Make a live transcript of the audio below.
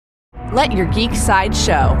Let your geek side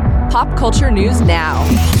show. Pop culture news now.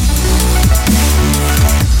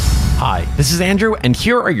 Hi, this is Andrew, and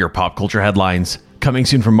here are your pop culture headlines. Coming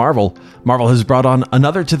soon from Marvel, Marvel has brought on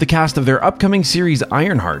another to the cast of their upcoming series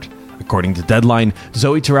Ironheart. According to Deadline,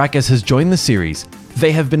 Zoe Terakes has joined the series.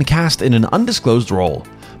 They have been cast in an undisclosed role.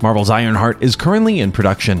 Marvel's Ironheart is currently in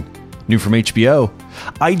production. New from HBO,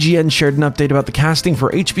 IGN shared an update about the casting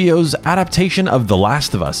for HBO's adaptation of The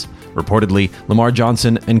Last of Us. Reportedly, Lamar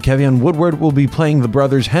Johnson and Kevin Woodward will be playing the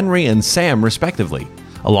brothers Henry and Sam, respectively.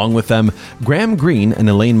 Along with them, Graham Greene and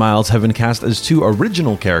Elaine Miles have been cast as two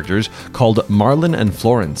original characters called Marlon and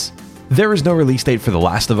Florence. There is no release date for The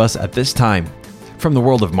Last of Us at this time. From the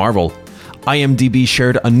world of Marvel, IMDb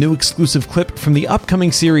shared a new exclusive clip from the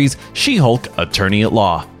upcoming series She-Hulk: Attorney at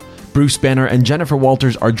Law. Bruce Banner and Jennifer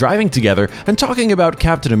Walters are driving together and talking about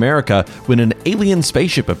Captain America when an alien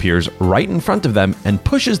spaceship appears right in front of them and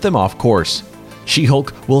pushes them off course.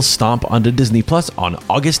 She-Hulk will stomp onto Disney Plus on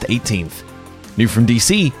August 18th. New from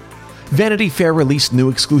DC, Vanity Fair released new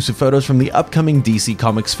exclusive photos from the upcoming DC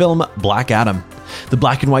Comics film Black Adam. The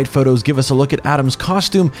black and white photos give us a look at Adam's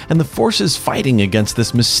costume and the forces fighting against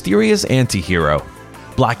this mysterious anti-hero.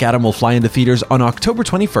 Black Adam will fly into theaters on October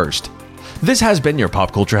 21st. This has been your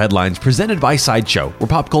Pop Culture Headlines presented by Sideshow, where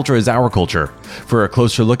pop culture is our culture. For a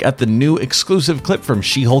closer look at the new exclusive clip from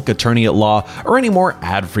She-Hulk: Attorney at Law or any more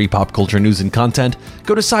ad-free pop culture news and content,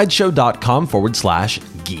 go to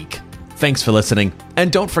sideshow.com/geek. Thanks for listening,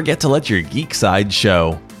 and don't forget to let your geek side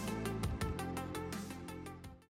show.